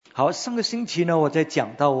好，上个星期呢，我在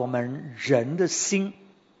讲到我们人的心，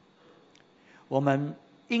我们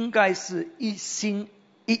应该是一心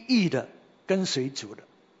一意的跟随主的。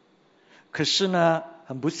可是呢，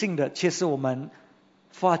很不幸的，却是我们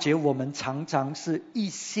发觉我们常常是一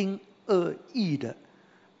心二意的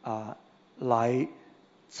来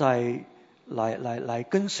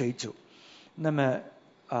跟随主。那么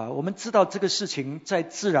我们知道这个事情在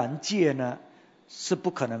自然界呢是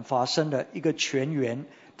不可能发生的，一个泉源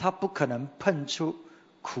它不可能喷出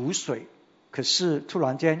苦水，可是突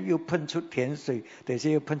然间又喷出甜水，等下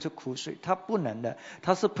又喷出苦水，它不能的。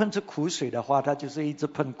它是喷出苦水的话，它就是一直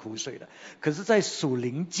喷苦水的。可是在属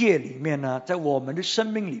灵界里面呢，在我们的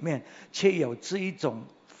生命里面却有这一种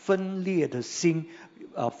分裂的心，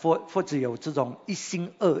或者有这种一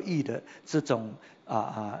心二意的这种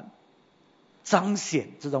彰显，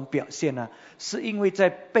这种表现呢，是因为在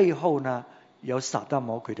背后呢有撒旦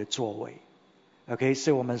魔鬼的作为。OK，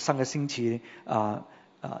 所以我们上个星期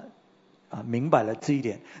明白了这一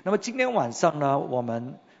点。那么今天晚上呢，我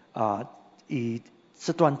们以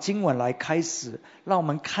这段经文来开始，让我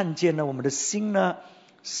们看见呢，我们的心呢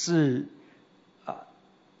是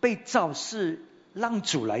被造是让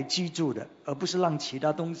主来居住的，而不是让其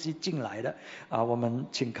他东西进来的。我们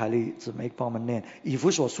请凯丽姊妹帮我们念以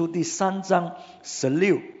弗所书第3章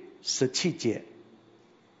16、17节。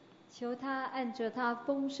求他按着他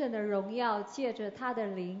丰盛的荣耀，借着他的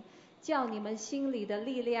灵，叫你们心里的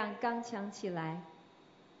力量刚强起来，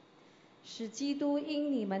使基督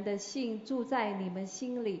因你们的信住在你们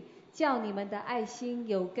心里，叫你们的爱心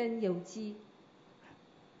有根有基。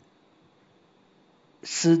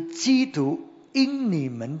使基督因你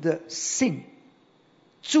们的信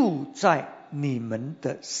住在你们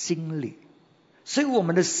的心里。所以我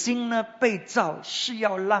们的心呢，被造是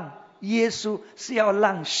要让耶稣，是要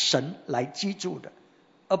让神来居住的，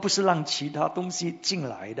而不是让其他东西进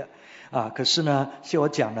来的。可是呢，像我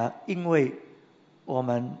讲呢，因为我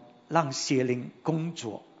们让邪灵工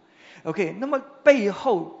作 OK， 那么背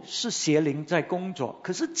后是邪灵在工作，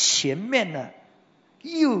可是前面呢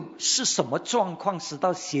又是什么状况使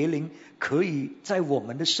到邪灵可以在我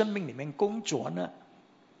们的生命里面工作呢？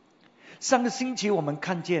上个星期我们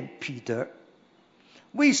看见彼得，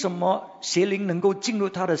为什么邪灵能够进入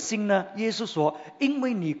他的心呢？耶稣说，因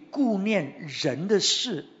为你顾念人的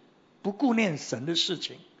事，不顾念神的事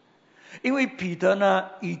情。因为彼得呢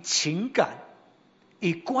以情感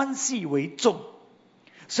以关系为重，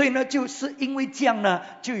所以呢就是因为这样呢，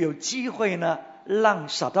就有机会呢让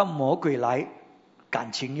撒旦魔鬼来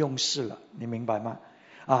感情用事了，你明白吗？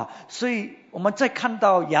所以我们再看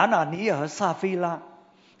到亚拿尼亚和撒非拉，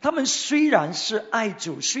他们虽然是爱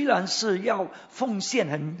主，虽然是要奉献，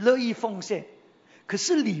很乐意奉献，可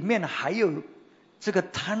是里面还有这个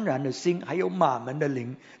贪婪的心，还有马门的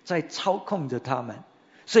灵在操控着他们。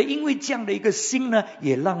所以因为这样的一个心呢，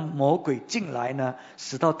也让魔鬼进来呢，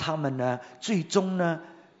使到他们呢最终呢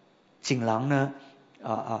竟然呢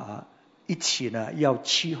一起呢要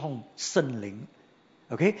欺哄圣灵。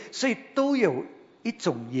 OK， 所以都有一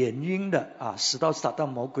种原因的使到撒旦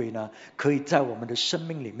魔鬼呢可以在我们的生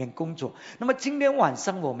命里面工作。那么今天晚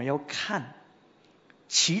上我们要看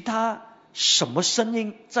其他什么声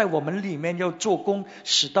音在我们里面要做工，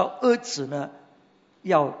使到儿子呢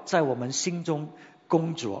要在我们心中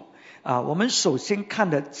工作。我们首先看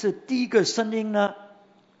的是第一个声音呢，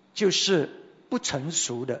就是不成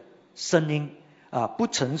熟的声音，不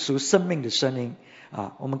成熟生命的声音。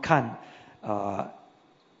我们看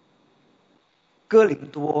哥林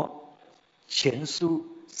多前书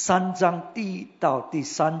3章1到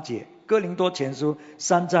3节。哥林多前书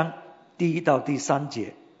3章1到3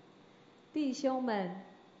节。弟兄们，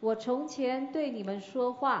我从前对你们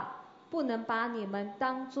说话，不能把你们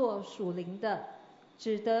当作属灵的，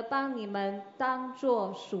只得帮你们当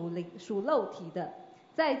作属肉体的，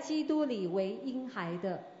在基督里为婴孩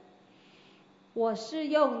的。我是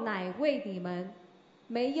用奶喂你们，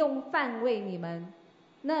没用饭喂你们。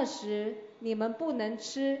那时你们不能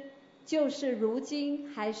吃，就是如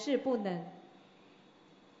今还是不能。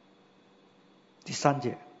第3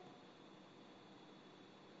节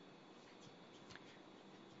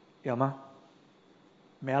有吗？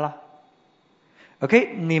没了。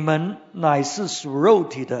OK， 你们乃是属肉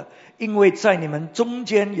体的，因为在你们中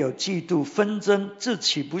间有嫉妒纷争，这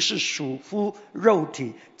岂不是属乎肉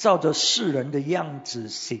体，照着世人的样子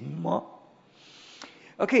行吗？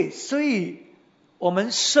 OK， 所以我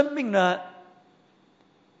们生命呢，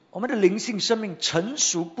我们的灵性生命成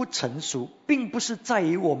熟不成熟，并不是在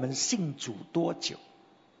于我们信主多久。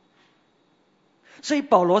所以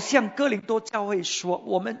保罗向哥林多教会说，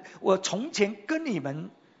我从前跟你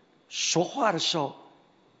们说话的时候，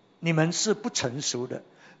你们是不成熟的，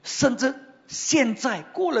甚至现在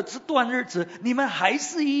过了这段日子，你们还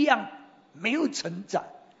是一样没有成长，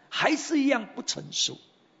还是一样不成熟。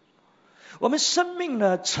我们生命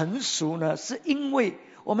呢成熟呢，是因为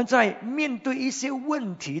我们在面对一些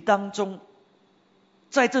问题当中，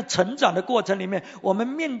在这成长的过程里面，我们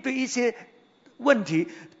面对一些问题，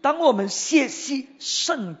当我们学习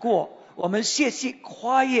胜过，我们学习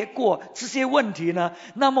跨越过这些问题呢，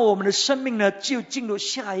那么我们的生命呢就进入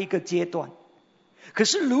下一个阶段。可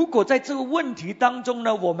是如果在这个问题当中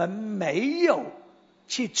呢，我们没有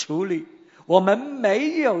去处理，我们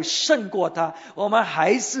没有胜过它，我们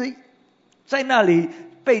还是在那里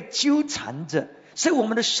被纠缠着，所以我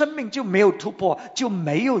们的生命就没有突破，就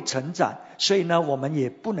没有成长，所以呢我们也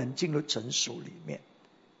不能进入成熟里面。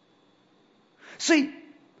所以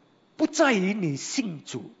不在于你信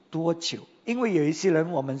主多久，因为有一些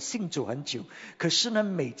人我们信主很久，可是呢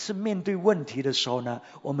每次面对问题的时候呢，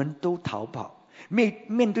我们都逃跑，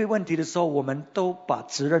面对问题的时候，我们都把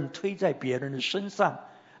责任推在别人的身上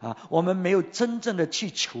我们没有真正的去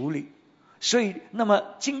处理。所以那么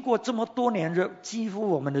经过这么多年的，几乎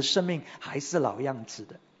我们的生命还是老样子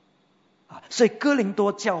的所以哥林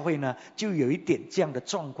多教会呢就有一点这样的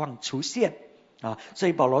状况出现所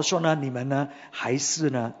以保罗说呢，你们呢还是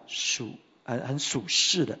呢很属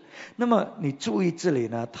世的。那么你注意这里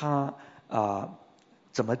呢，他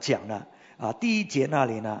怎么讲呢第一节那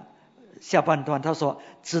里呢，下半段他说，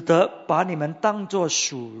只得把你们当作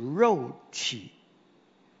属肉体，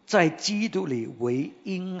在基督里为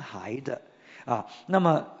婴孩的那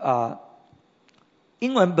么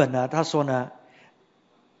英文本呢他说呢，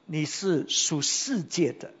你是属世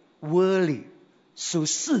界的 worldly， 属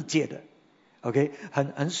世界的 OK，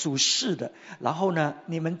 很属世的，然后呢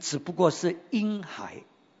你们只不过是婴孩。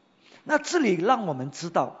那这里让我们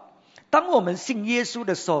知道，当我们信耶稣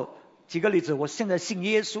的时候，举个例子，我现在信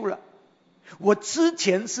耶稣了，我之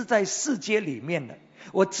前是在世界里面的，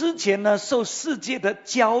我之前呢受世界的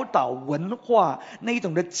教导文化那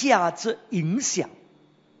种的价值影响，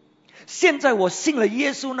现在我信了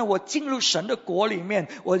耶稣呢，我进入神的国里面，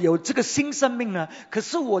我有这个新生命呢，可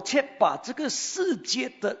是我却把这个世界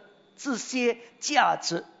的这些价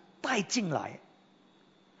值带进来。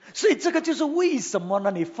所以这个就是为什么呢，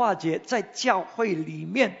你发觉在教会里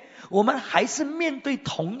面我们还是面对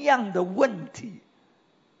同样的问题，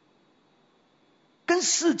跟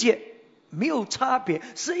世界没有差别，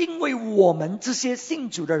是因为我们这些信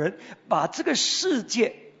主的人把这个世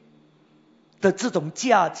界的这种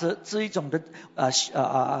价值，这一种的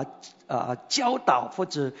教导或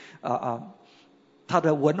者他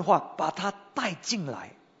的文化把它带进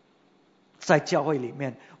来，在教会里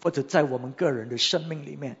面或者在我们个人的生命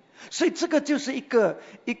里面。所以这个就是一个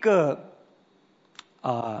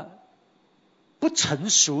不成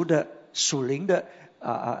熟的属灵的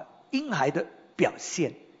婴孩的表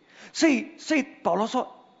现。所以保罗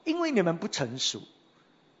说，因为你们不成熟，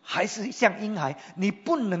还是像婴孩，你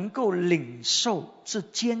不能够领受这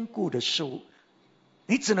坚固的事物，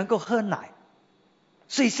你只能够喝奶。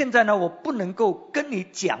所以现在呢，我不能够跟你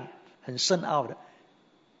讲很深奥的，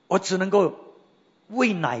我只能够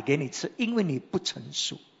喂奶给你吃，因为你不成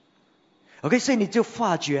熟。OK， 所以你就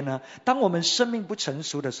发觉呢，当我们生命不成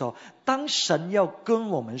熟的时候，当神要跟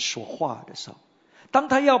我们说话的时候，当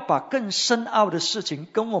他要把更深奥的事情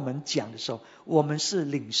跟我们讲的时候，我们是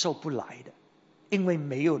领受不来的，因为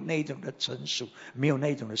没有那种的成熟，没有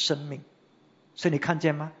那种的生命。所以你看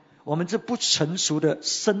见吗？我们这不成熟的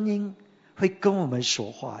声音会跟我们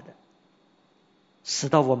说话的，使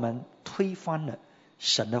到我们推翻了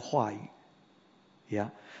神的话语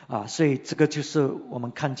所以这个就是我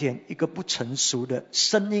们看见一个不成熟的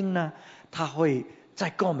声音呢，他会在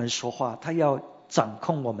跟我们说话，他要掌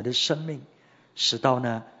控我们的生命，使到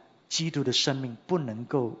呢基督的生命不能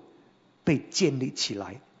够被建立起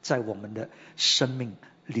来在我们的生命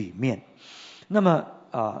里面。那么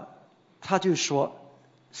他就说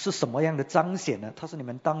是什么样的彰显呢？他说你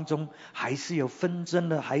们当中还是有纷争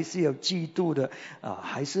的，还是有嫉妒的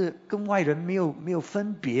还是跟外人没有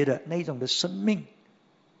分别的那种的生命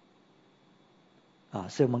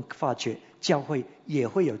所以我们发觉教会也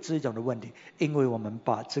会有这种的问题，因为我们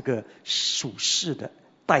把这个属世的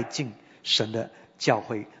带进神的教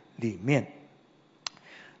会里面。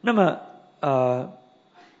那么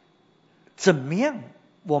怎么样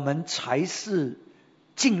我们才是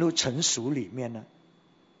进入成熟里面呢？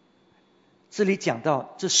这里讲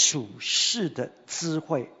到这属世的智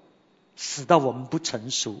慧使到我们不成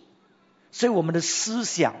熟，所以我们的思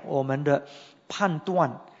想，我们的判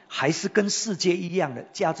断还是跟世界一样的，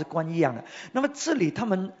价值观一样的。那么这里他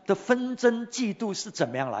们的纷争嫉妒是怎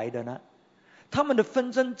么样来的呢？他们的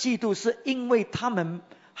纷争嫉妒是因为他们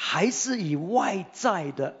还是以外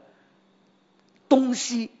在的东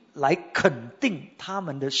西来肯定他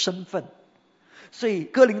们的身份。所以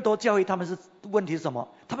哥林多教会他们是问题是什么？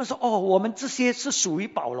他们说我们这些是属于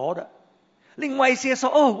保罗的，另外一些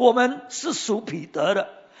说我们是属彼得的，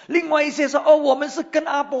另外一些说我们是跟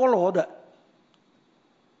阿波罗的。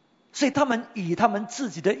所以他们以他们自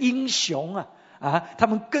己的英雄他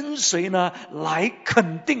们跟随呢来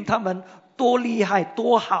肯定他们多厉害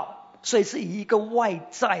多好，所以是以一个外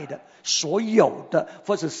在的所有的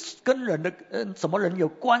或者跟人的什么人有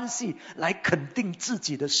关系来肯定自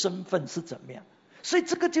己的身份是怎么样。所以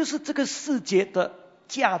这个就是这个世界的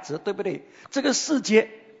价值，对不对？这个世界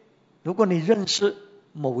如果你认识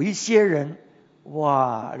某一些人，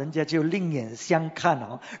哇，人家就另眼相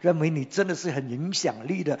看认为你真的是很影响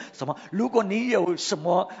力的什么。如果你有什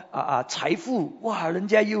么财富，哇，人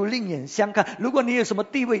家又另眼相看。如果你有什么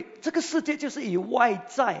地位，这个世界就是以外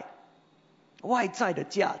在的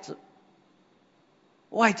价值、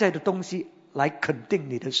外在的东西来肯定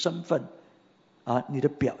你的身份你的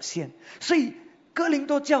表现。所以哥林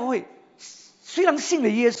多教会虽然信了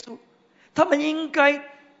耶稣，他们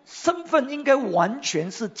身份应该完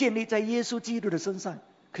全是建立在耶稣基督的身上，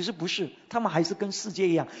可是不是，他们还是跟世界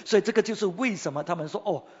一样。所以这个就是为什么他们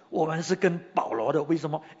说我们是跟保罗的。为什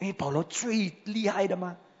么？因为保罗最厉害的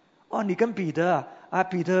吗？你跟彼得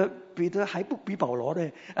彼得还不比保罗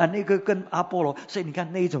的那个跟阿波罗。所以你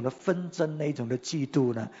看那一种的纷争，那一种的嫉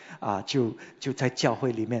妒呢就在教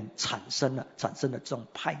会里面产生了这种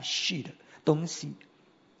派系的东西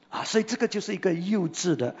所以这个就是一个幼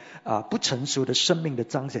稚的不成熟的生命的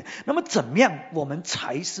彰显。那么怎么样我们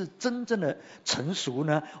才是真正的成熟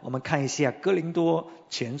呢？我们看一下哥林多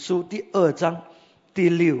前书第2章第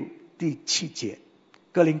6、第7节。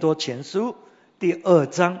哥林多前书第2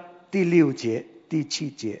章第6节、第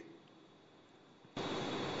7节。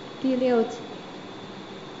第六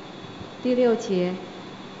节，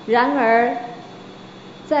然而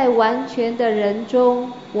在完全的人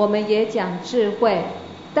中，我们也讲智慧，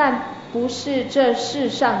但不是这世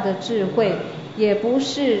上的智慧，也不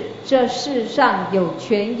是这世上有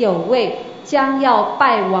权有位将要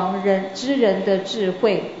败亡之人的智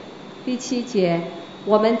慧。第7节，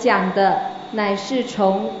我们讲的乃是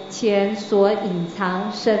从前所隐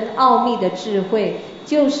藏神奥秘的智慧，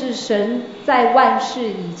就是神在万事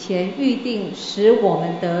以前预定使我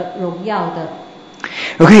们得荣耀的。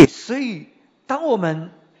 OK， 所以当我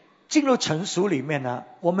们进入成熟里面呢，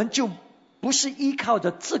我们就不是依靠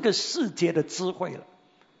着这个世界的智慧了。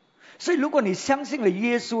所以如果你相信了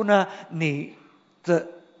耶稣呢，你的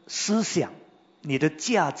思想、你的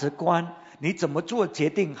价值观、你怎么做决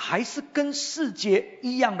定还是跟世界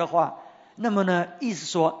一样的话，那么呢，意思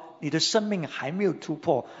说你的生命还没有突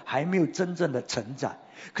破，还没有真正的成长。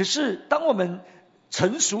可是当我们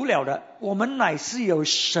成熟了的，我们乃是有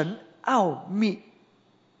神奥秘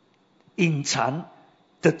隐藏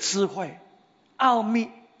的智慧，奥秘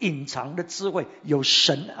隐藏的智慧，有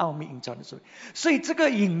神奥秘隐藏的智慧。所以这个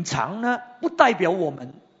隐藏呢，不代表我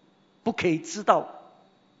们不可以知道，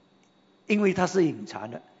因为它是隐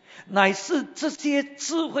藏的，乃是这些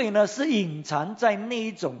智慧呢是隐藏在那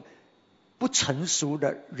一种不成熟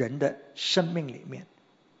的人的生命里面。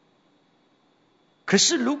可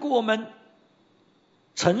是如果我们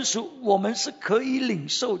成熟，我们是可以领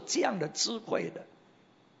受这样的智慧的。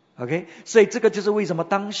OK， 所以这个就是为什么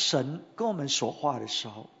当神跟我们说话的时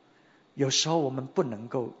候，有时候我们不能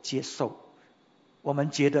够接受，我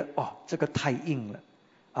们觉得这个太硬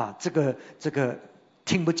了这个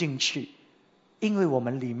听不进去，因为我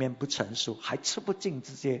们里面不成熟，还吃不进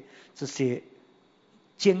这些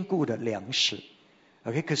坚固的粮食。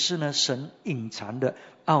OK， 可是呢，神隐藏的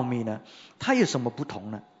奥秘呢，它有什么不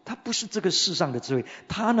同呢？它不是这个世上的智慧，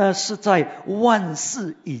它呢是在万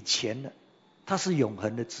事以前的，它是永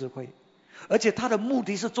恒的智慧。而且它的目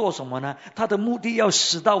的是做什么呢？它的目的要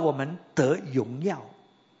使到我们得荣耀。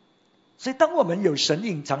所以当我们有神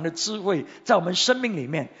隐藏的智慧在我们生命里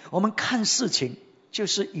面，我们看事情就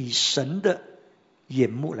是以神的眼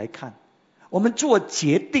目来看，我们做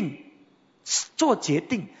决定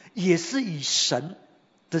也是以神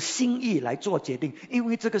的心意来做决定，因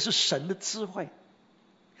为这个是神的智慧。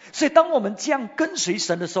所以当我们这样跟随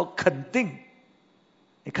神的时候，肯定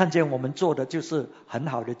你看见我们做的就是很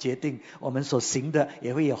好的决定，我们所行的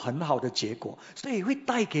也会有很好的结果，所以会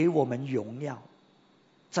带给我们荣耀，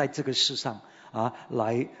在这个世上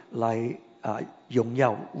来荣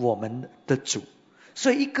耀我们的主。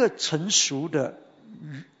所以一个成熟的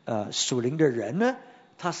属灵的人呢，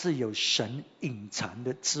他是有神隐藏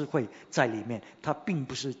的智慧在里面，他并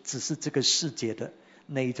不是只是这个世界的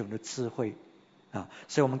那一种的智慧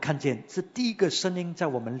所以我们看见这第一个声音在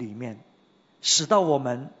我们里面使到我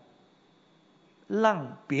们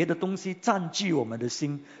让别的东西占据我们的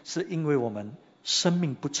心，是因为我们生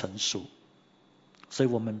命不成熟，所以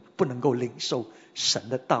我们不能够领受神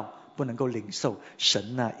的道，不能够领受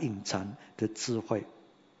神那隐藏的智慧。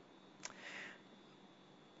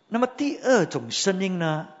那么第二种声音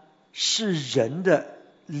呢，是人的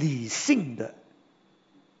理性的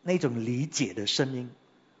那种理解的声音，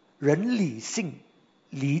人理性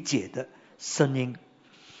理解的声音。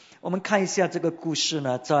我们看一下这个故事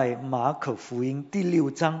呢，在马可福音第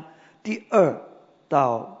6章第2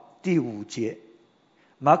到第5节。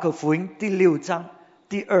马可福音第6章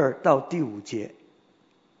第2到第5节。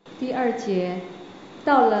第2节，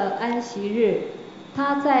到了安息日，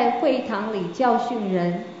他在会堂里教训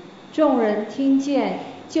人，众人听见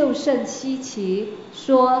就甚稀奇，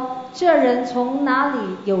说这人从哪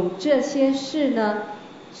里有这些事呢？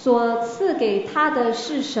所赐给他的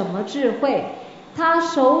是什么智慧？他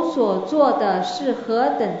手所做的是何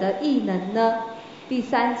等的异能呢？第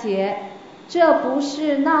3节，这不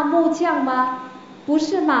是那木匠吗？不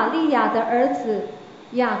是玛利亚的儿子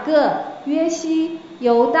雅各、约西、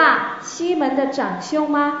犹大、西门的长兄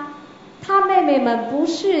吗？他妹妹们不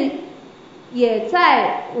是也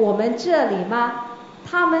在我们这里吗？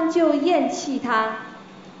他们就厌弃他。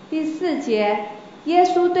第4节，耶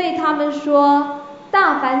稣对他们说，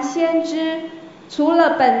大凡先知，除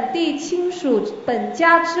了本地亲属本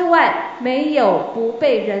家之外，没有不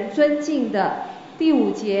被人尊敬的。第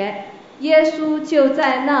5节，耶稣就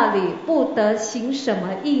在那里不得行什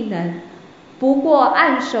么异能，不过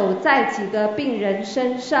按手在几个病人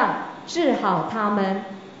身上，治好他们。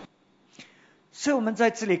所以我们在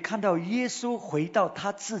这里看到耶稣回到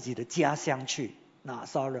他自己的家乡去，拿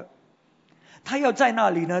撒勒。他要在那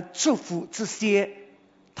里呢祝福这些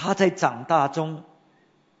他在长大中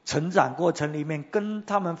成长过程里面跟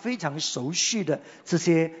他们非常熟悉的这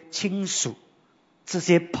些亲属、这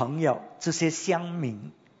些朋友、这些乡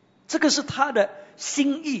民，这个是他的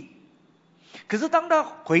心意。可是当他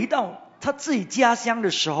回到他自己家乡的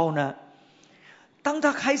时候呢，当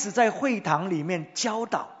他开始在会堂里面教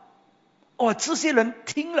导，这些人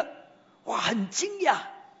听了，很惊讶，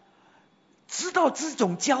知道这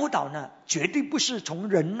种教导呢，绝对不是从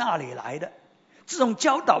人那里来的。这种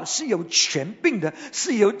教导是有权柄的，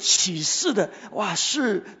是有启示的，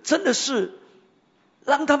是真的是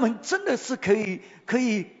让他们真的是可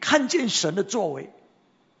以看见神的作为。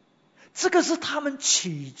这个是他们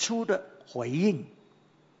起初的回应。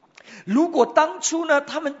如果当初呢，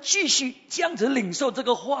他们继续这样子领受这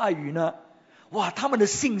个话语呢，他们的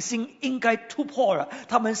信心应该突破了，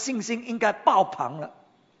他们信心应该爆棚了，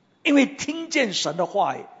因为听见神的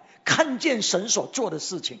话语，看见神所做的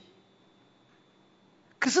事情。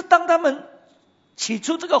可是当他们起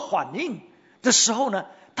初这个反应的时候呢，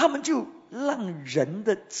他们就让人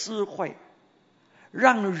的智慧，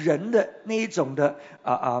让人的那一种的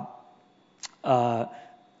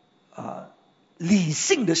理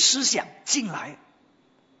性的思想进来。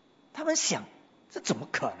他们想，这怎么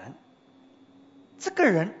可能？这个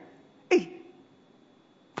人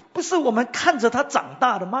不是我们看着他长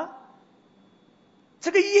大的吗？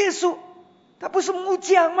这个耶稣他不是木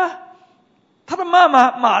匠吗？他的妈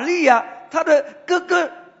妈玛利亚，他的哥哥，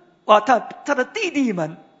他的弟弟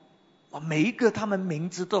们，每一个他们名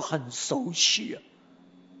字都很熟悉啊，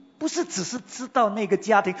不是只是知道那个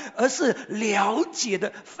家庭，而是了解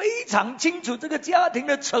的非常清楚这个家庭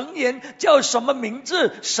的成员叫什么名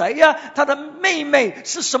字，谁呀，他的妹妹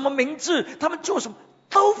是什么名字，他们做什么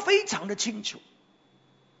都非常的清楚。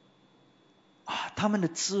他们的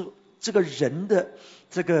这个人的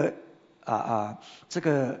这个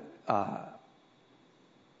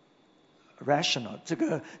rational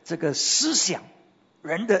这个思想，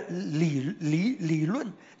人的理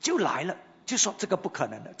论就来了，就说这个不可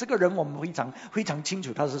能的。这个人我们非常清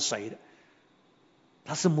楚他是谁的，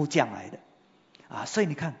他是木匠来的所以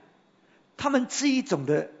你看，他们这一种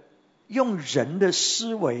的用人的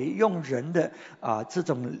思维，用人的这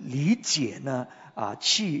种理解呢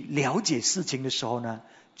去了解事情的时候呢，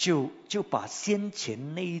就把先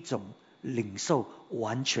前那一种领受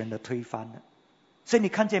完全的推翻了。所以你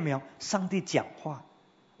看见没有，上帝讲话，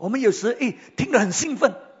我们有时听得很兴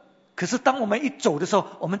奋，可是当我们一走的时候，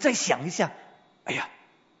我们再想一下，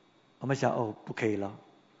我们想不可以了，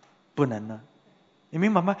不能了。你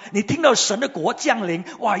明白吗？你听到神的国降临，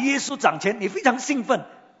耶稣掌权，你非常兴奋。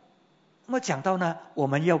那么讲到呢，我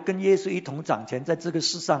们要跟耶稣一同掌权，在这个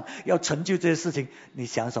世上要成就这些事情，你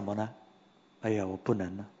想什么呢？我不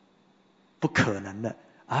能了，不可能的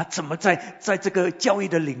怎么在这个教育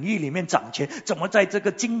的领域里面掌权？怎么在这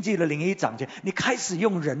个经济的领域掌权？你开始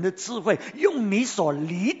用人的智慧，用你所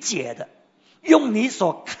理解的，用你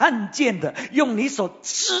所看见的，用你所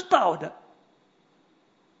知道的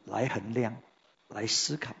来衡量，来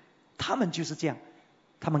思考。他们就是这样，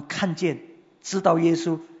他们看见知道耶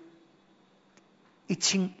稣一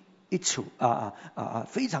清一楚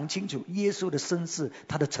非常清楚耶稣的身世，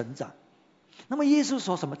他的成长。那么耶稣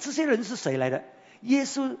说什么？这些人是谁来的？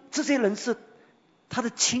这些人是他的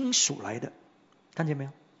亲属来的，看见没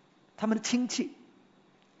有？他们的亲戚，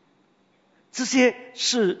这些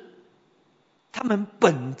是他们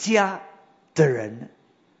本家的人。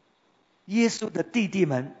耶稣的弟弟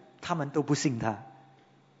们，他们都不信他。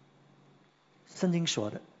圣经说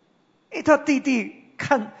的，因为他弟弟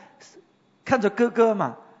看着哥哥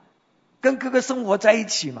嘛，跟哥哥生活在一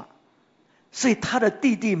起嘛，所以他的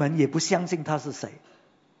弟弟们也不相信他是谁。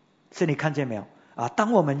所以你看见没有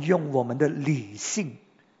当我们用我们的理性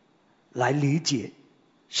来理解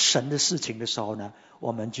神的事情的时候呢，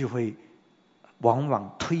我们就会往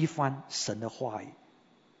往推翻神的话语，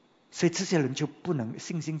所以这些人就不能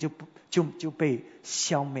信心就被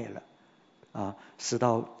消灭了使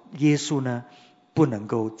到耶稣呢不能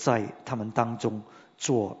够在他们当中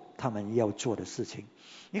做他们要做的事情。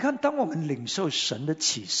你看，当我们领受神的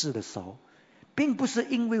启示的时候，并不是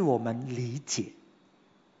因为我们理解，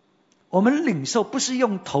我们领受不是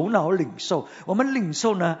用头脑领受，我们领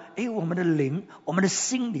受呢，我们的灵，我们的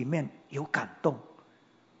心里面有感动，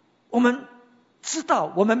我们知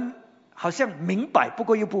道，我们好像明白，不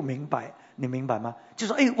过又不明白，你明白吗？就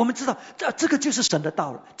说我们知道这个就是神的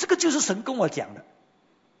道了，这个就是神跟我讲的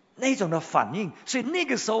那种的反应。所以那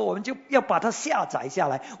个时候我们就要把它下载下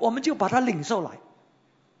来，我们就把它领受来，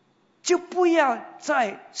就不要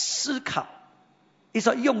再思考，你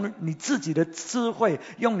说用你自己的智慧，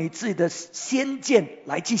用你自己的先见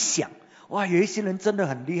来去想。哇，有一些人真的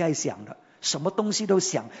很厉害想的，什么东西都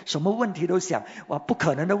想，什么问题都想，哇，不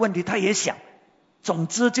可能的问题他也想。总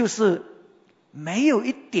之就是没有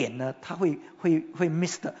一点呢他会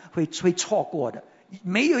miss 的，会错过的，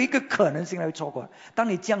没有一个可能性会错过的。当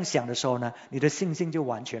你这样想的时候呢，你的信心就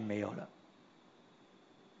完全没有了。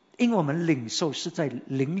因为我们领受是在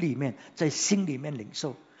灵里面，在心里面领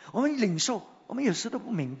受，我们领受，我们有时都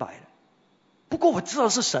不明白了。不过我知道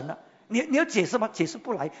是神了，你要解释吗？解释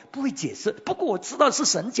不来，不会解释。不过我知道是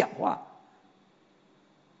神讲话，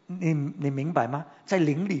你明白吗？在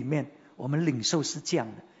灵里面我们领受是这样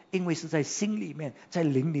的，因为是在心里面，在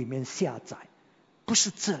灵里面下载，不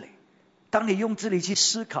是这里。当你用这里去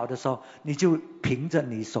思考的时候，你就凭着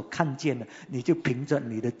你所看见的，你就凭着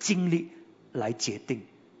你的经历来决定。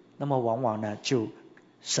那么往往呢，就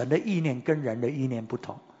神的意念跟人的意念不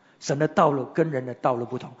同，神的道路跟人的道路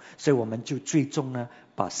不同，所以我们就最终呢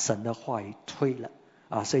把神的话语推了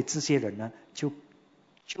所以这些人呢就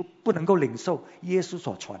不能够领受耶稣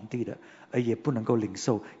所传递的，而也不能够领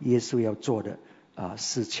受耶稣要做的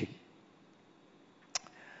事情。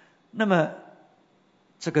那么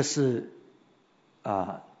这个是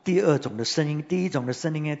第二种的声音。第一种的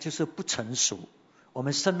声音呢，就是不成熟，我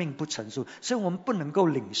们生命不成熟，所以我们不能够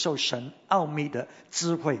领受神奥秘的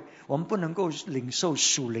智慧，我们不能够领受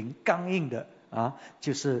属灵刚硬的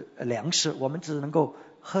就是粮食，我们只能够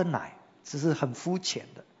喝奶，只是很肤浅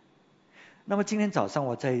的。那么今天早上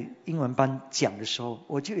我在英文班讲的时候，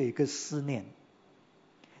我就有一个思念。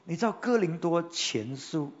你知道哥林多前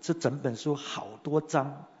书这整本书好多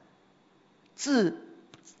章，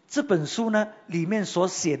这本书呢里面所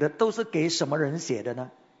写的都是给什么人写的呢？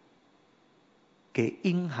给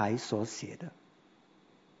婴孩所写的，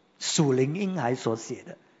属灵婴孩所写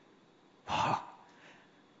的。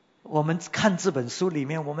我们看这本书里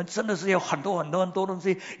面，我们真的是有很多东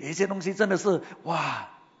西，有一些东西真的是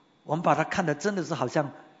我们把它看的真的是好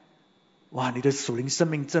像你的属灵生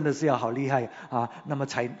命真的是要好厉害那么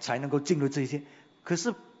才能够进入这些。可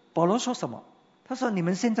是保罗说什么？他说你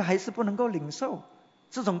们现在还是不能够领受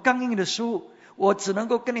这种刚硬的书，我只能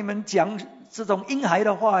够跟你们讲这种婴孩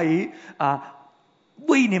的话语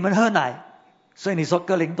喂你们喝奶。所以你说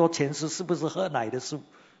哥林多前书是不是喝奶的书？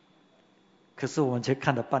可是我们却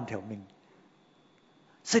看了半条命。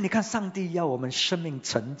所以你看，上帝要我们生命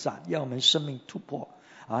成长，要我们生命突破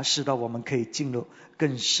使到我们可以进入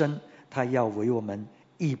更深他要为我们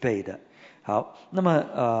预备的。好，那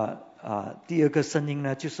么第二个声音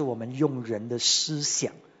呢，就是我们用人的思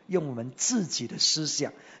想，用我们自己的思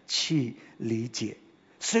想去理解，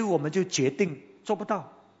所以我们就决定做不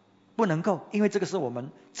到，不能够，因为这个是我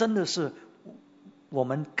们真的是我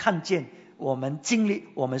们看见，我们经历，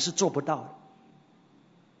我们是做不到的。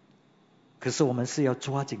可是我们是要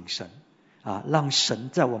抓紧神让神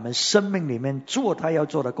在我们生命里面做他要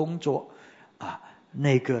做的工作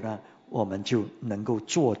那个呢，我们就能够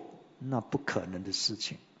做那不可能的事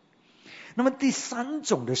情。那么第三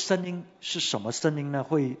种的声音是什么声音呢？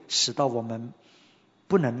会使到我们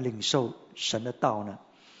不能领受神的道呢？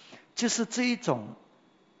就是这一种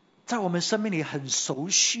在我们生命里很熟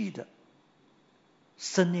悉的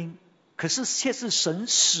声音，可是却是神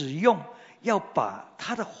使用要把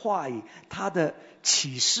他的话语、他的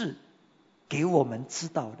启示给我们知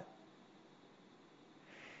道的。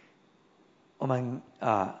我们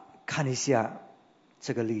看一下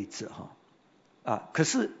这个例子哈。可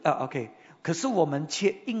是OK， 可是我们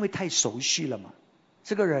却因为太熟悉了嘛，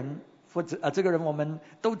这个人或者这个人我们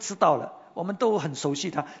都知道了，我们都很熟悉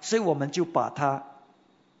他，所以我们就把他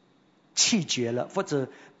弃绝了，或者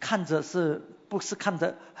看着不是看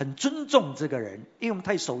着很尊重这个人，因为我们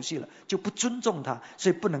太熟悉了，就不尊重他，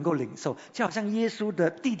所以不能够领受。就好像耶稣的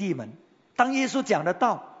弟弟们，当耶稣讲的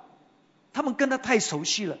道，他们跟他太熟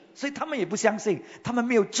悉了，所以他们也不相信，他们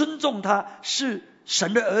没有尊重他是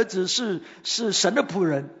神的儿子，是神的仆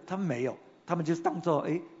人，他们没有，他们就当作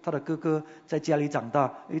他的哥哥在家里长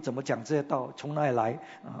大，怎么讲这些道，从哪里来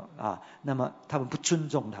那么他们不尊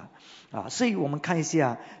重他所以我们看一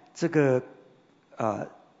下这个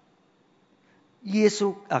耶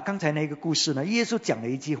稣刚才那个故事呢，耶稣讲了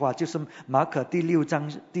一句话，就是马可第6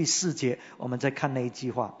章第4节，我们再看那一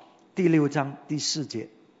句话，第6章第4节。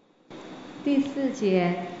第4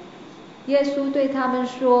节，耶稣对他们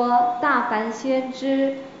说：大凡先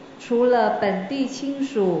知，除了本地亲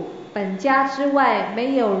属、本家之外，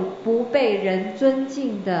没有不被人尊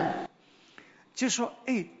敬的。就说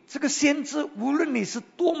这个先知，无论你是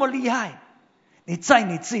多么厉害，你在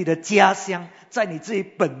你自己的家乡，在你自己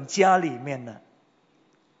本家里面呢，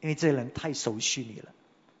因为这些人太熟悉你了，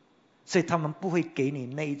所以他们不会给你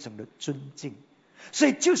那一种的尊敬。所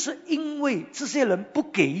以就是因为这些人不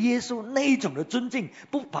给耶稣那一种的尊敬，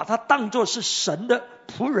不把他当作是神的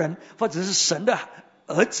仆人或者是神的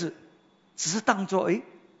儿子，只是当作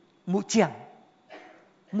木匠，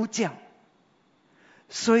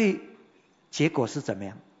所以结果是怎么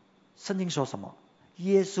样？圣经说什么？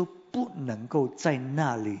耶稣不能够在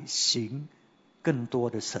那里行更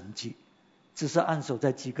多的神迹，只是按手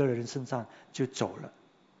在几个人身上就走了。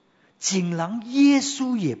竟然耶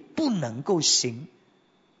稣也不能够行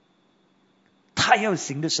他要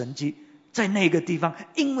行的神迹在那个地方，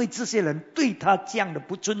因为这些人对他这样的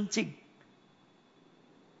不尊敬，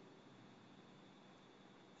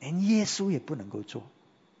连耶稣也不能够做。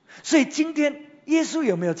所以今天耶稣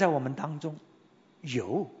有没有在我们当中？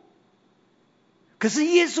有。可是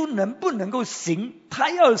耶稣能不能够行他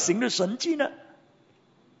要行的神迹呢？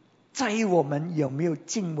在于我们有没有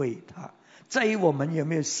敬畏他，在于我们有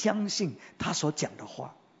没有相信他所讲的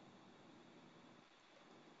话。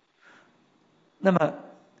那么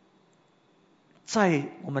在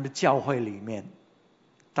我们的教会里面，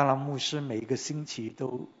当然牧师每一个星期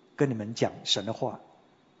都跟你们讲神的话，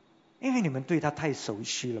因为你们对他太熟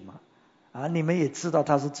悉了嘛你们也知道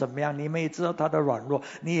他是怎么样，你们也知道他的软弱，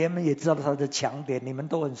你们也知道他的强点，你们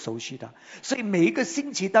都很熟悉他。所以每一个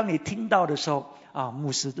星期当你听到的时候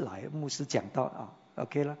牧师来，牧师讲道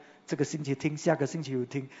OK 了，这个星期听，下个星期有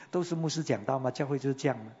听，都是牧师讲道嘛，教会就是这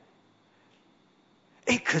样嘛。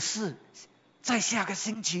可是在下个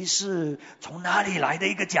星期是从哪里来的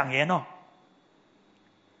一个讲员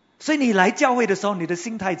所以你来教会的时候，你的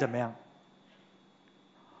心态怎么样？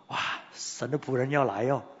哇，神的仆人要来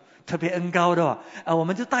特别恩膏的我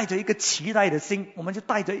们就带着一个期待的心，我们就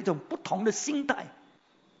带着一种不同的心态，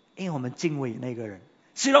因为我们敬畏那个人。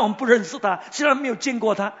虽然我们不认识他，虽然没有见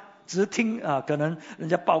过他，只是听可能人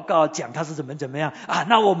家报告讲他是怎么样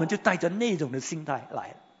那我们就带着那种的心态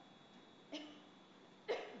来。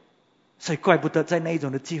所以怪不得在那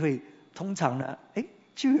种的机会，通常呢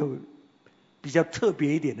就有比较特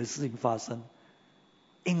别一点的事情发生，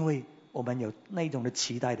因为我们有那种的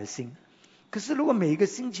期待的心。可是如果每一个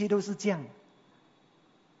星期都是这样，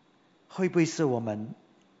会不会是我们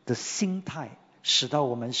的心态使到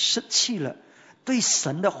我们失去了对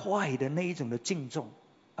神的话语的那一种的敬重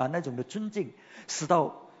那种的尊敬，使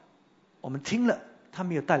到我们听了它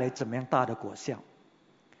没有带来怎么样大的果效。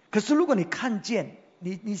可是如果你看见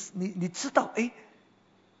你知道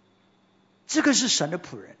这个是神的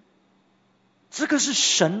仆人，这个是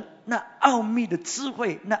神那奥秘的智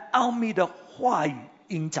慧，那奥秘的话语，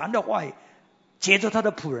隐藏的话语，借着他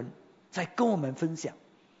的仆人在跟我们分享，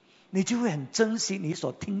你就会很珍惜你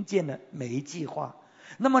所听见的每一句话，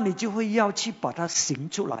那么你就会要去把它行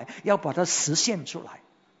出来，要把它实现出来，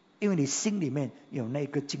因为你心里面有那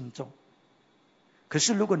个敬重。可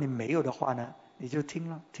是如果你没有的话呢，你就听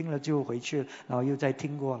了就回去了，然后又再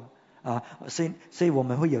听过了所以我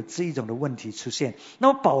们会有这一种的问题出现。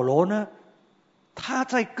那么保罗呢，他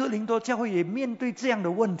在哥林多教会也面对这样的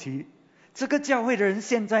问题，这个教会的人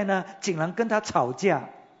现在呢，竟然跟他吵架。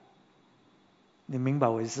你明白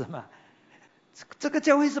我意思吗？这个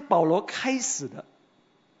教会是保罗开始的，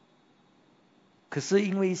可是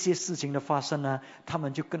因为一些事情的发生呢，他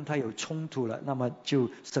们就跟他有冲突了，那么就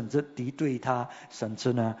甚至敌对他，甚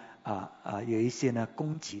至呢有一些呢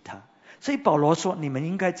攻击他。所以保罗说，你们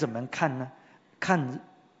应该怎么看呢？看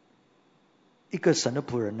一个神的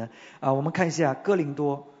仆人呢？我们看一下哥林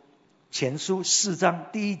多前书4章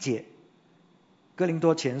第1节。哥林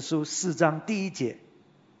多前书4章第1节。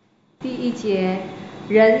第1节，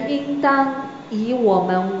人应当以我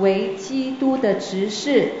们为基督的执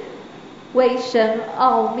事，为神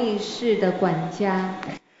奥秘事的管家。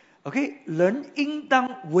OK， 人应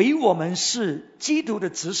当为我们是基督的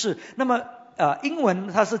执事。那么英文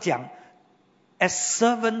它是讲 as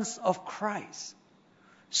servants of Christ，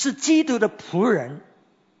 是基督的仆人。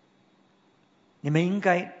你们应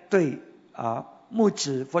该对牧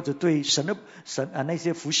者或者对神那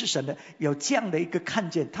些服侍神的有这样的一个看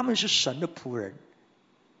见，他们是神的仆人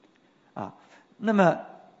那么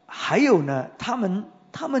还有呢，他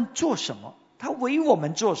们做什么？他为我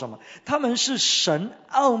们做什么？他们是神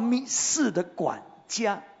奥秘事的管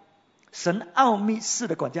家。神奥秘事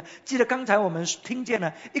的管家。记得刚才我们听见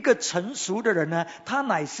了一个成熟的人呢，他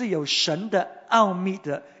乃是有神的奥秘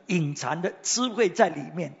的隐藏的智慧在里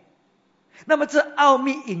面。那么这奥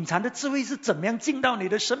秘隐藏的智慧是怎么样进到你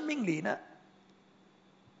的生命里呢？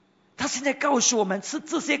他现在告诉我们，是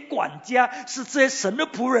这些管家，是这些神的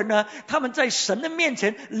仆人呢，他们在神的面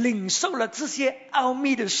前领受了这些奥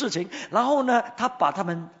秘的事情，然后呢，他把他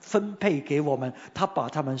们分配给我们，他把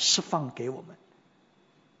他们释放给我们。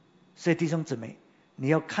所以弟兄姊妹，你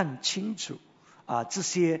要看清楚这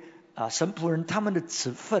些神仆人他们的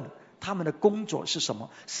职分，他们的工作是什么，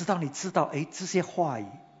使到你知道这些话语，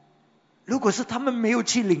如果是他们没有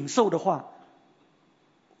去领受的话，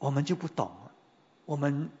我们就不懂了。我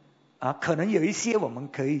们可能有一些我们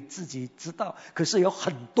可以自己知道，可是有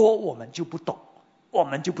很多我们就不懂，我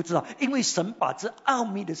们就不知道，因为神把这奥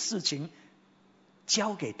秘的事情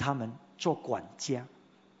交给他们做管家，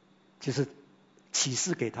就是启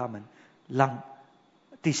示给他们，让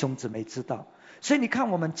弟兄姊妹知道。所以你看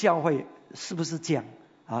我们教会是不是这样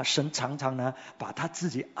神常常呢把他自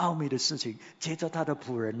己奥秘的事情，借着他的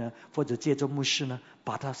仆人呢，或者借着牧师呢，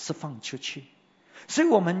把它释放出去。所以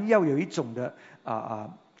我们要有一种的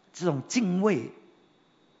这种敬畏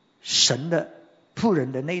神的仆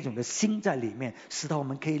人的那种的心在里面，使到我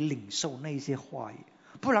们可以领受那些话语。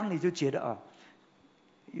不然你就觉得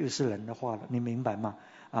又是人的话了，你明白吗？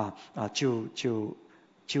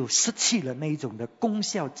就失去了那一种的功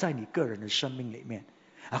效在你个人的生命里面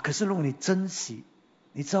可是如果你珍惜，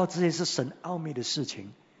你知道这些是神奥秘的事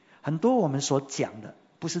情，很多我们所讲的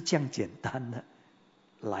不是这样简单的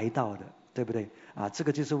来到的，对不对这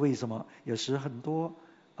个就是为什么有时很多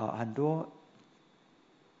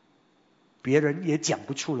别人也讲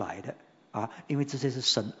不出来的因为这些是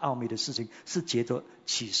神奥秘的事情，是借着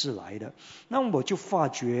启示来的。那我就发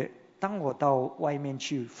觉，当我到外面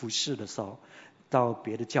去服侍的时候，到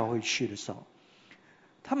别的教会去的时候，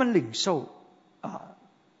他们领受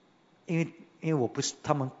因为我不是，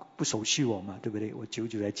他们不熟悉我嘛，对不对？我久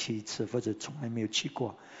久来去一次，或者从来没有去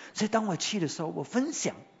过。所以当我去的时候，我分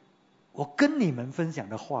享，我跟你们分享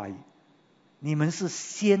的话语，你们是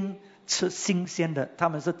先吃新鲜的，他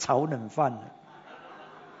们是炒冷饭的。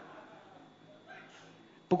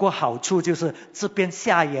不过好处就是这边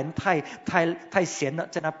下盐太咸了，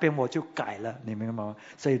在那边我就改了，你明白吗？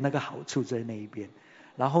所以那个好处在那一边。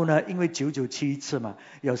然后呢，因为久久去一次嘛，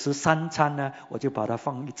有时3餐呢，我就把它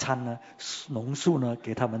放1餐呢，浓缩呢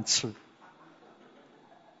给他们吃。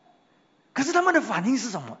可是他们的反应是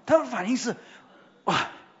什么？他们反应是，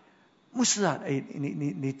哇，牧师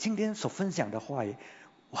你今天所分享的话语，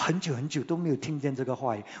我很久都没有听见这个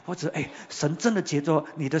话语，或者神真的借着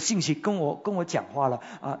你的信息跟我讲话了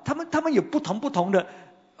他们有不同的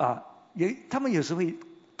他们有时会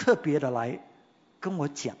特别的来跟我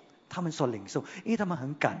讲他们所领受，因为他们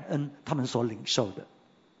很感恩他们所领受的，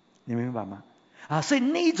你明白吗？所以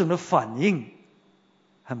那一种的反应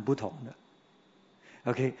很不同的。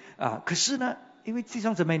OK 可是呢，因为弟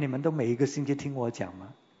兄姊妹你们都每一个星期听我讲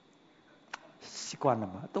嘛，习惯了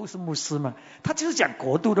嘛，都是牧师嘛，他就是讲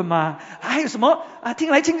国度的嘛，还有什么听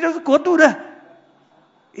来听去都是国度的，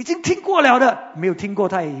已经听过了的，没有听过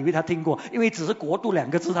他也以为他听过，因为只是国度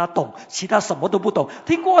2个字他懂，其他什么都不懂。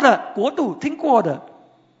听过的国度，听过的，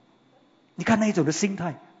你看那一种的心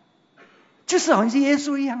态，就是好像是耶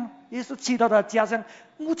稣一样，耶稣去到他家乡，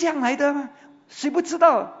木匠来的吗？谁不知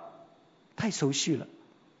道？太熟悉了，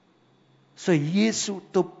所以耶稣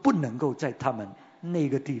都不能够在他们那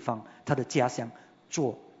个地方，他的家乡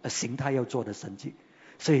做形态要做的神迹。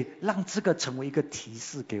所以让这个成为一个提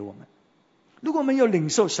示给我们。如果我们有领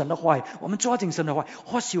受神的话语，我们抓紧神的话语，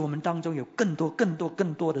或许我们当中有更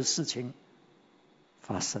多的事情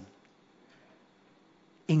发生，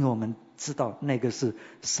因为我们知道那个是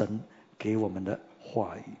神给我们的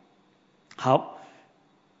话语。好，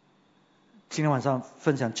今天晚上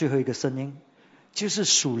分享最后一个声音，就是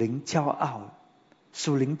属灵骄傲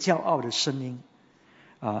的声音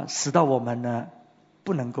使到我们呢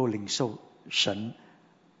不能够领受神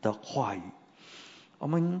的话语。我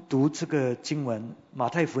们读这个经文，马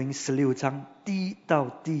太福音16章1到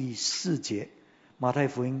第4节。马太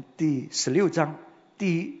福音第16章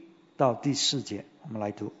1到第4节，我们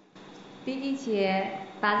来读。第1节，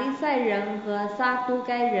法利赛人和撒都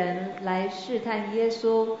该人来试探耶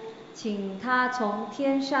稣，请他从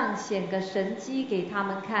天上显个神迹给他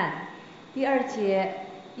们看。第2节，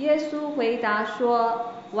耶稣回答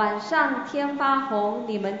说，晚上天发红，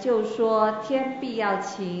你们就说天必要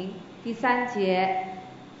晴。第3节，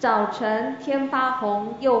早晨天发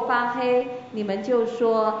红又发黑，你们就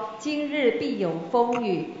说今日必有风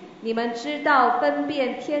雨。你们知道分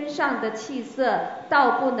辨天上的气色，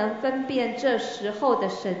倒不能分辨这时候的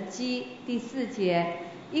神迹。第4节，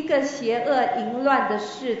一个邪恶淫乱的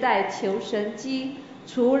世代求神迹，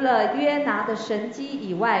除了约拿的神迹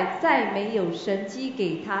以外，再没有神迹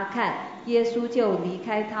给他看。耶稣就离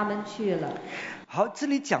开他们去了。好，这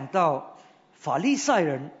里讲到法利赛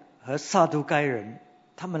人和撒都该人，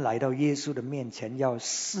他们来到耶稣的面前，要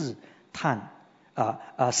试探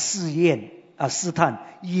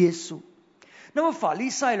耶稣。那么法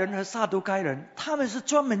利赛人和撒都该人，他们是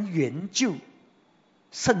专门研究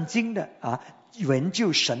圣经的研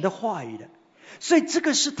究神的话语的，所以这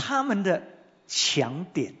个是他们的强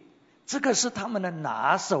点，这个是他们的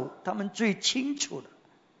拿手，他们最清楚的。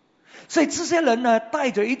所以这些人呢，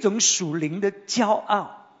带着一种属灵的骄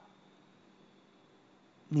傲，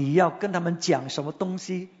你要跟他们讲什么东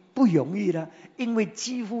西不容易的，因为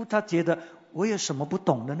几乎他觉得我有什么不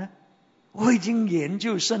懂的呢？我已经研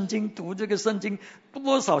究圣经，读这个圣经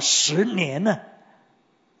多少10年了，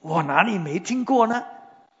我哪里没听过呢？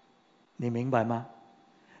你明白吗？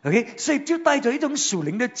 OK， 所以就带着一种属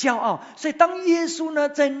灵的骄傲。所以当耶稣呢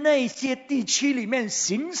在那些地区里面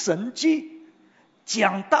行神迹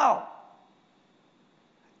讲道，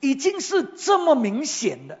已经是这么明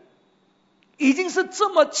显的，已经是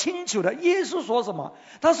这么清楚的。耶稣说什么？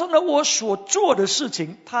他说呢，我所做的事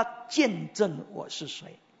情，他见证我是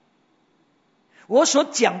谁，我所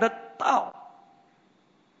讲的道，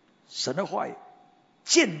神的话语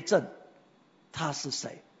见证他是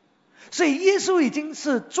谁。所以耶稣已经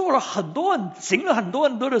是做了很多行了很多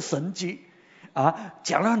的神迹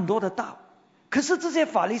讲了很多的道。可是这些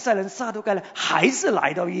法利赛人撒都该人还是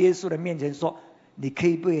来到耶稣的面前说，你可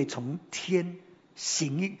以不可以从天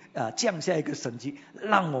降下一个神迹，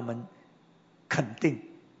让我们肯定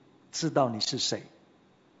知道你是谁。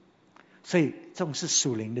所以这种是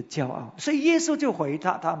属灵的骄傲。所以耶稣就回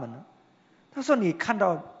答他们了，他说你看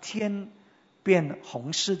到天变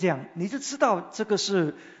红是这样，你就知道这个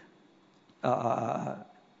是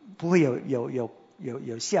不会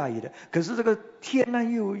有下雨的。可是这个天呢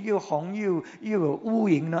又红又有乌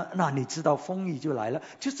云呢，那你知道风雨就来了，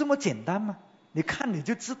就这么简单吗？你看你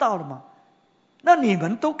就知道了吗？那你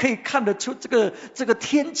们都可以看得出这个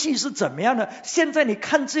天气是怎么样的。现在你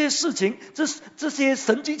看这些事情，这些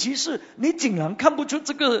神迹奇事，你竟然看不出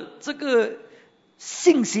这个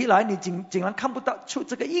信息来，你竟然看不到出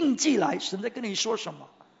这个印记来，神在跟你说什么？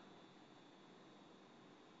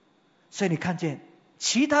所以你看见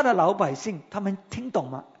其他的老百姓，他们听懂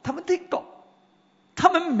吗？他们听懂，他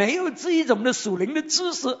们没有这一种的属灵的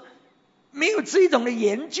知识，没有这一种的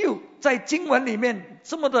研究，在经文里面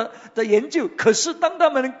这么的研究。可是当他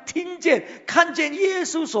们听见看见耶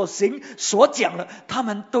稣所行所讲的，他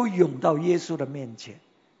们都涌到耶稣的面前，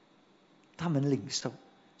他们领受。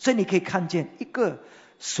所以你可以看见一个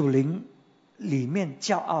属灵里面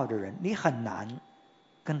骄傲的人，你很难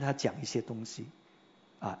跟他讲一些东西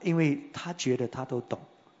因为他觉得他都懂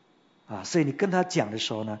所以你跟他讲的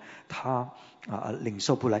时候呢，他领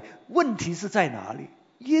受不来。问题是在哪里？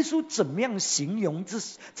耶稣怎么样形容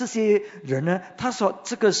这些人呢？他说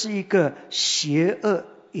这个是一个邪恶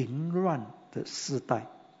淫乱的世代。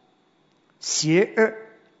邪恶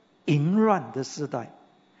淫乱的世代。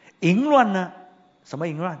淫乱呢？什么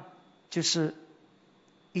淫乱？就是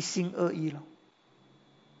一心二意了。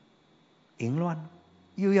淫乱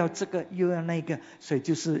又要这个又要那个，所以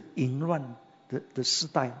就是淫乱的世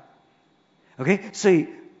代。 OK， 所以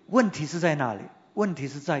问题是在哪里？问题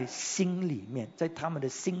是在心里面，在他们的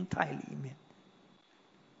心态里面。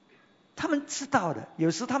他们知道的，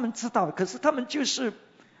有时他们知道，可是他们就是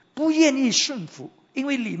不愿意顺服，因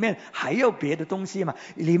为里面还有别的东西嘛，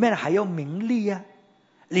里面还有名利啊，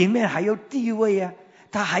里面还有地位啊，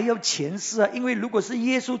他还有权势啊。因为如果是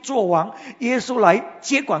耶稣做王，耶稣来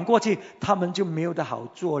接管过去，他们就没有的好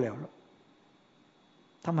做了，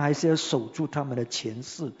他们还是要守住他们的权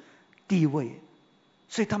势地位，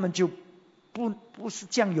所以他们就不是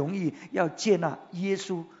这样容易要接纳耶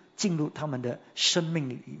稣进入他们的生命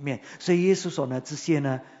里面。所以耶稣说呢，这些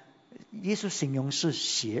呢，耶稣形容是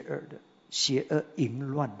邪恶淫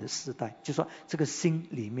乱的时代，就说这个心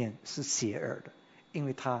里面是邪恶的，因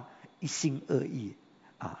为他一心二意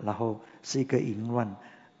然后是一个淫乱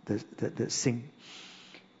的心。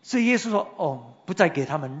所以耶稣说不再给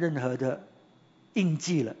他们任何的印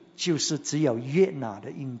记了，就是只有约拿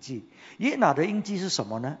的印记。约拿的印记是什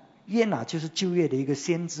么呢？约拿就是旧约的一个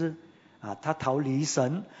先知他逃离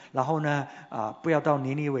神，然后呢不要到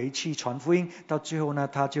尼尼微去传福音，到最后呢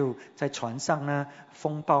他就在船上呢，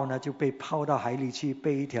风暴呢就被抛到海里去，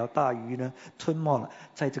被一条大鱼呢吞没了，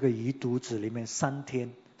在这个鱼肚子里面3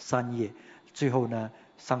天3夜，最后呢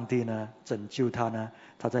上帝呢拯救他呢，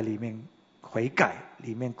他在里面悔改，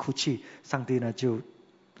里面哭泣，上帝呢就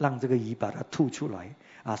让这个鱼把它吐出来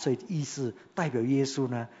所以意思代表耶稣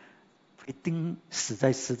呢一定死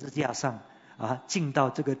在十字架上进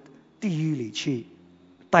到这个地狱里去，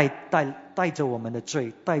带着我们的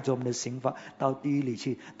罪，带着我们的刑罚到地狱里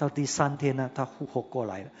去，到第3天呢他复活过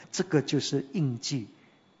来了。这个就是印记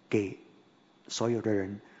给所有的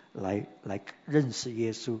人来认识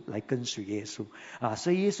耶稣，来跟随耶稣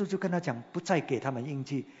所以耶稣就跟他讲，不再给他们印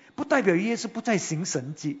记，不代表耶稣不再行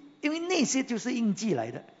神迹，因为那些就是印记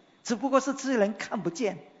来的，只不过是这些人看不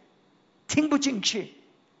见，听不进去，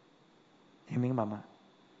你明白吗？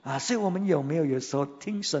所以我们有时候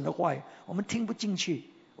听神的话，我们听不进去，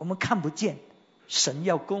我们看不见神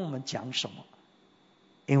要跟我们讲什么，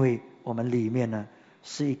因为我们里面呢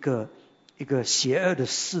是一个邪恶的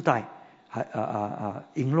世代，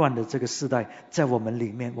淫乱的这个世代在我们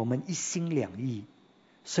里面，我们一心两意，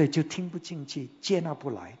所以就听不进去，接纳不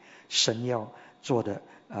来神要做的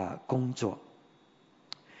工作。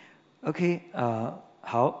OK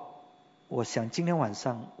好，我想今天晚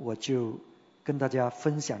上我就跟大家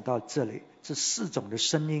分享到这里，这4种的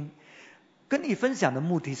声音。跟你分享的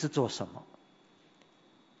目的是做什么？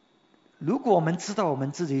如果我们知道我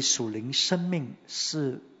们自己属灵生命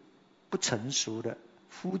是不成熟的、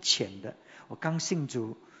肤浅的，我刚信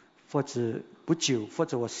主或者不久，或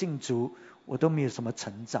者我信主我都没有什么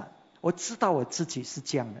成长，我知道我自己是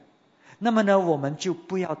这样的，那么呢我们就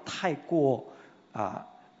不要太过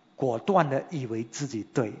果断的以为自己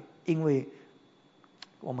对，因为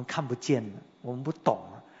我们看不见了，我们不懂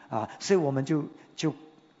所以我们就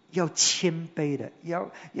要谦卑的，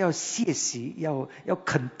要谢习，要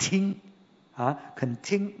肯听肯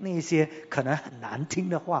听那些可能很难听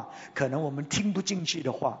的话，可能我们听不进去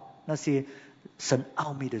的话，那些神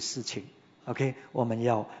奥秘的事情 OK 我们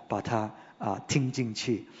要把它听进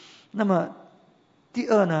去。那么第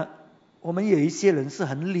二呢，我们有一些人是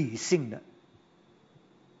很理性的，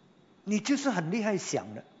你就是很厉害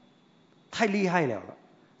想的，太厉害了，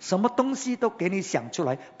什么东西都给你想出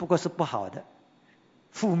来，不过是不好的、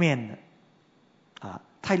负面的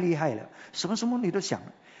太厉害了，什么你都想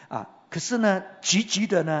可是呢局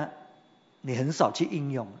的呢你很少去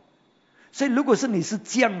应用。所以如果是你是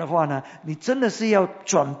这样的话呢，你真的是要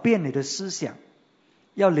转变你的思想，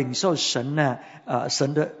要领受神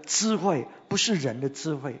的智慧，不是人的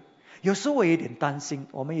智慧。有时候我有点担心，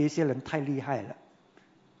我们有一些人太厉害了，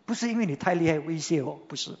不是因为你太厉害威胁我，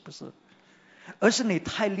不是，而是你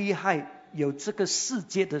太厉害，有这个世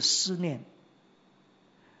界的思念，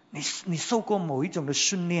你受过某一种的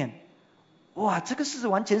训练，哇，这个是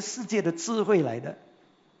完全世界的智慧来的。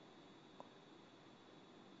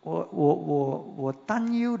我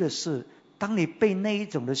担忧的是，当你被那一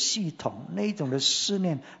种的系统、那一种的思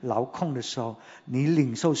念牢控的时候，你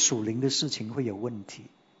领受属灵的事情会有问题，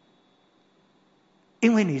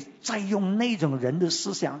因为你在用那种人的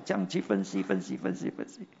思想这样去分析，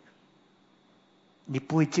你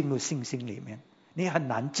不会进入信心里面，你很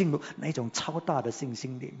难进入那种超大的信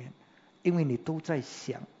心里面，因为你都在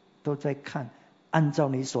想，都在看，按照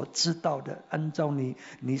你所知道的，按照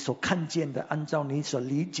你所看见的，按照你所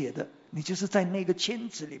理解的，你就是在那个圈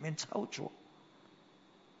子里面操作。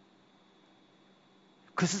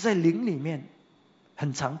可是在灵里面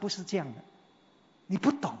很常不是这样的，你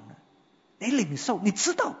不懂的，你领受，你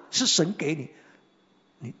知道是神给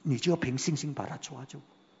你就要凭信心把它抓住。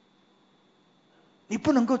你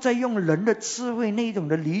不能够再用人的智慧那种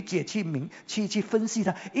的理解去分析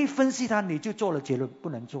它，一分析它你就做了结论，不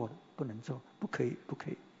能做，不可以。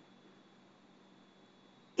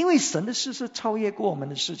因为神的事是超越过我们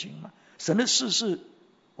的事情嘛，神的事是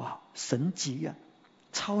神级啊，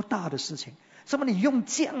超大的事情。那么你用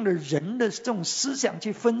这样的人的这种思想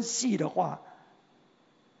去分析的话，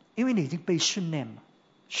因为你已经被训练了，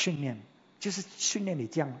就是训练你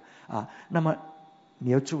这样那么你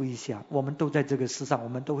要注意一下，我们都在这个世上，我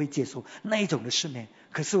们都会接受那一种的训练，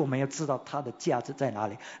可是我们要知道它的价值在哪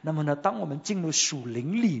里。那么呢，当我们进入属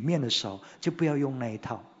灵里面的时候，就不要用那一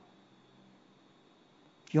套，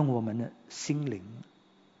用我们的心灵，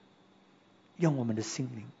用我们的心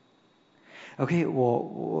灵。OK，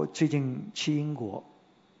 我最近去英国，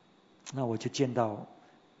那我就见到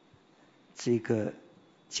这个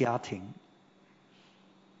家庭，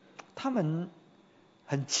他们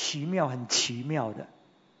很奇妙的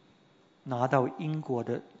拿到英国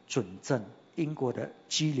的准证，英国的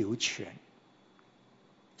居留权，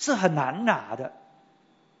是很难拿的，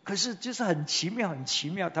可是就是很奇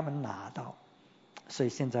妙他们拿到，所以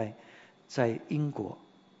现在在英国。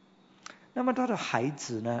那么他的孩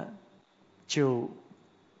子呢就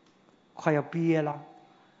快要毕业了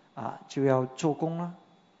就要做工了。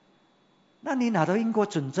那你拿到英国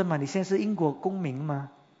准证嘛，你现在是英国公民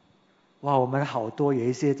吗？我们好多有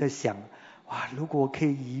一些在想，如果我可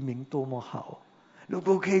以移民多么好，如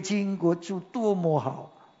果我可以去英国住多么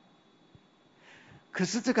好。可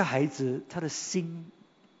是这个孩子他的心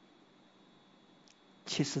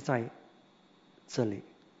其实在这里，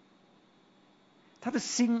他的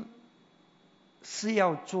心是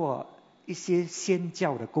要做一些宣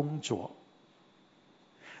教的工作。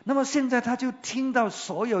那么现在他就听到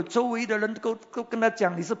所有周围的人都跟他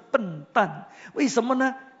讲你是笨蛋，为什么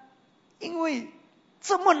呢？因为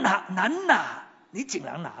这么难拿，你竟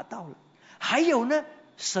然拿到了。还有呢，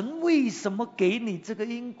神为什么给你这个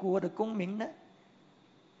英国的公民呢？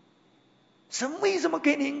神为什么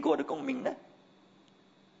给你英国的公民呢？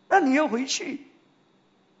那你要回去，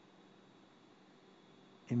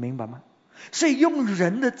你明白吗？所以用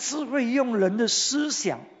人的智慧，用人的思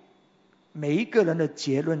想，每一个人的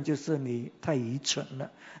结论就是你太愚蠢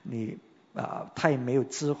了，你太没有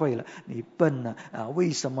智慧了，你笨了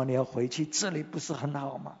为什么你要回去？这里不是很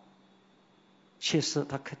好吗？确实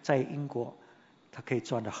他在英国他可以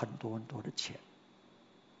赚了很多的钱，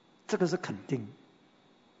这个是肯定。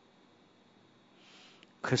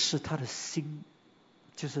可是他的心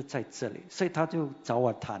就是在这里，所以他就找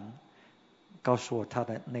我谈，告诉我他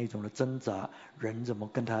的那种的挣扎，人怎么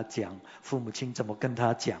跟他讲，父母亲怎么跟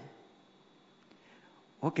他讲。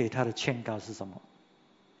我给他的劝告是什么？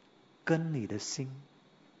跟你的心，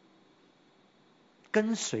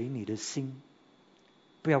跟随你的心，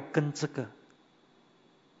不要跟这个。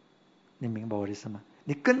你明白我的意思吗？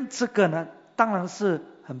你跟这个呢，当然是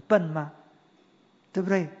很笨吗？对不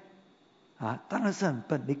对？当然是很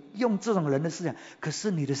笨。你用这种人的思想，可是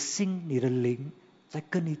你的心、你的灵在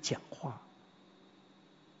跟你讲话。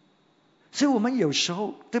所以我们有时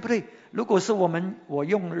候，对不对？如果是我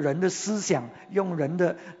用人的思想，用人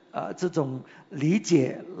的这种理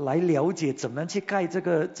解来了解怎么去盖这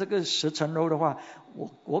个10层楼的话，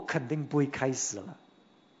我肯定不会开始了，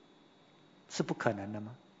是不可能的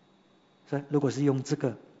吗？所以如果是用这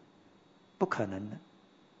个，不可能的。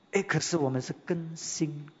可是我们是更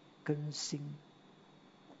新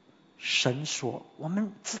神说，我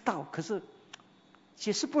们知道，可是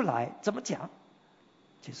解释不来，怎么讲？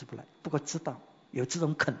解释不来，不过知道有这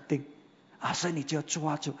种肯定所以你就要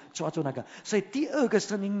抓住那个。所以第二个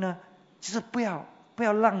声音呢，就是不要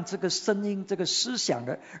让这个声音、这个思想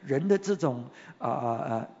的人的这种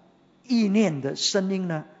意念的声音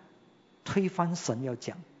呢，推翻神要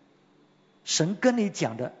讲。神跟你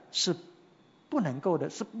讲的是不能够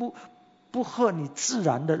的，是不合你自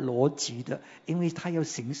然的逻辑的，因为他要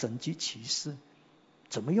行神迹奇事，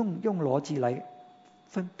怎么用逻辑来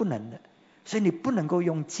分？不能的。所以你不能够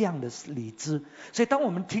用这样的理智。所以当我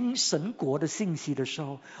们听神国的信息的时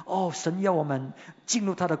候，神要我们进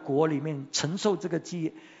入他的国里面承受这个基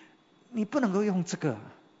业，你不能够用这个，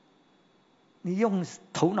你用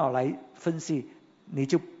头脑来分析，你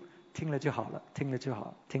就听了就好了，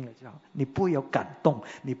你不会有感动，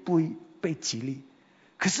你不会被激励。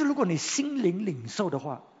可是如果你心灵领受的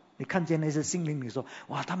话，你看见那些心灵领受，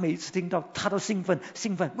他每一次听到他都兴奋。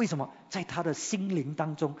为什么？在他的心灵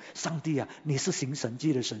当中，上帝你是行神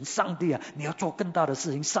迹的神，上帝你要做更大的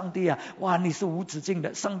事情，上帝你是无止境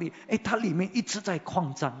的，上帝他里面一直在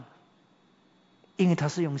扩张，因为他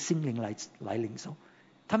是用心灵来领受，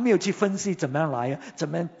他没有去分析怎么样来怎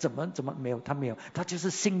么没有，他就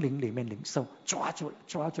是心灵里面领受，抓住，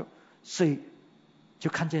所以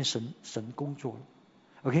就看见神工作了。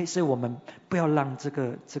OK， 所以我们不要让这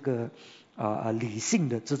个理性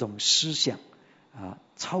的这种思想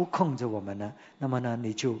操控着我们呢，那么呢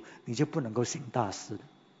你就不能够行大事的，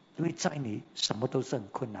因为在你什么都是很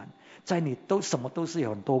困难，在你什么都是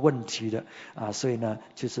有很多问题的所以呢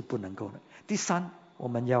就是不能够的。第三，我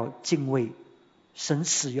们要敬畏神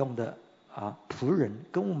使用的仆人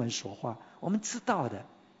跟我们说话，我们知道的，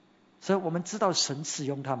所以我们知道神使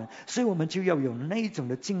用他们，所以我们就要有那一种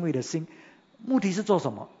的敬畏的心。目的是做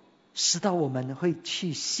什么？使到我们会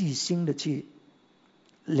去细心的去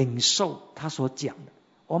领受他所讲的，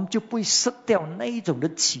我们就不会失掉那一种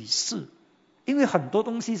的启示，因为很多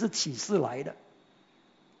东西是启示来的，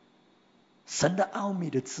神的奥秘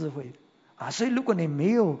的智慧所以如果你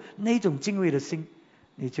没有那种敬畏的心，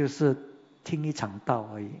你就是听一场道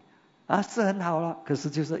而已是很好了，可是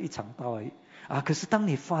就是一场道而已可是当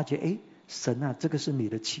你发觉神这个是你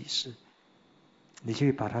的启示，你就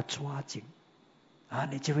会把它抓紧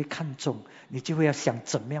你就会看重，你就会要想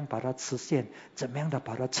怎么样把它实现，怎么样的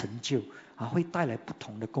把它成就会带来不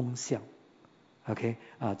同的功效。 OK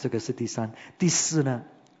这个是第三。第四呢，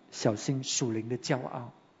小心属灵的骄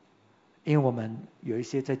傲，因为我们有一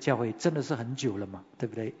些在教会真的是很久了嘛，对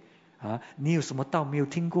不对你有什么道没有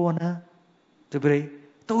听过呢？对不对？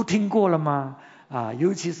都听过了吗？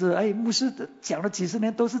尤其是牧师讲了几十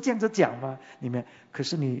年都是这样子讲嘛，可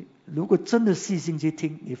是你如果真的细心去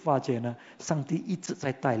听，你发觉呢，上帝一直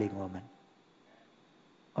在带领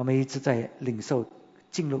我们一直在领受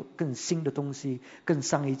进入更新的东西，更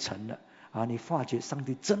上一层的你发觉上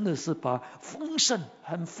帝真的是把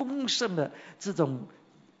很丰盛的这种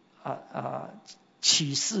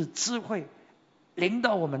启示智慧临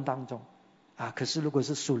到我们当中可是如果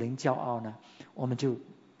是属灵骄傲呢，我们就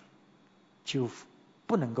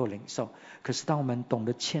不能够领受。可是当我们懂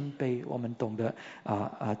得谦卑，我们懂得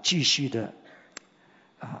继续的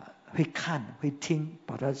会看会听，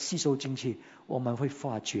把它吸收进去，我们会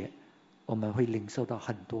发觉，我们会领受到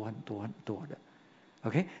很多很多很多的。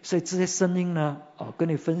 OK， 所以这些声音呢跟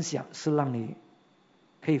你分享是让你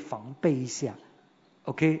可以防备一下。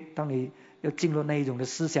 OK， 当你要进入那一种的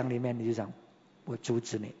思想里面，你就想我阻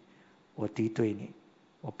止你，我敌对你，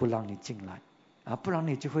我不让你进来不然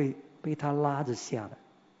你就会被他拉着下的，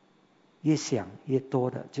越想越多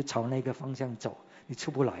的就朝那个方向走，你出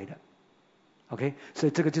不来的。 OK， 所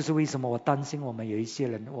以这个就是为什么我担心我们有一些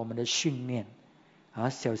人，我们的训练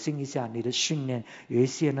小心一下，你的训练有一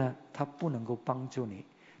些呢，它不能够帮助你，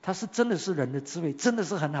它是真的是人的智慧，真的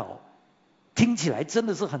是很好，听起来真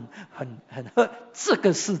的是很这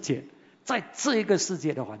个世界，在这一个世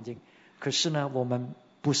界的环境，可是呢，我们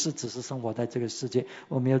不是只是生活在这个世界，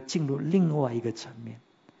我们要进入另外一个层面，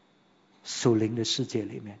属灵的世界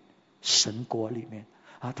里面，神国里面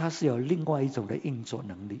它是有另外一种的运作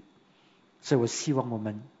能力。所以我希望我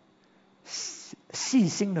们细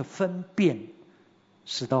心的分辨，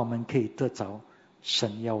使到我们可以得着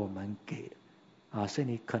神要我们给的所以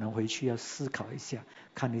你可能回去要思考一下，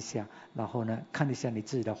看一下，然后呢看一下你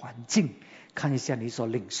自己的环境，看一下你所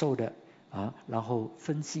领受的然后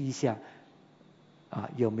分析一下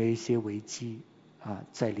有没有一些危机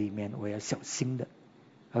在里面，我要小心的。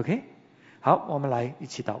 OK， 好，我们来一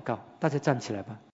起祷告，大家站起来吧。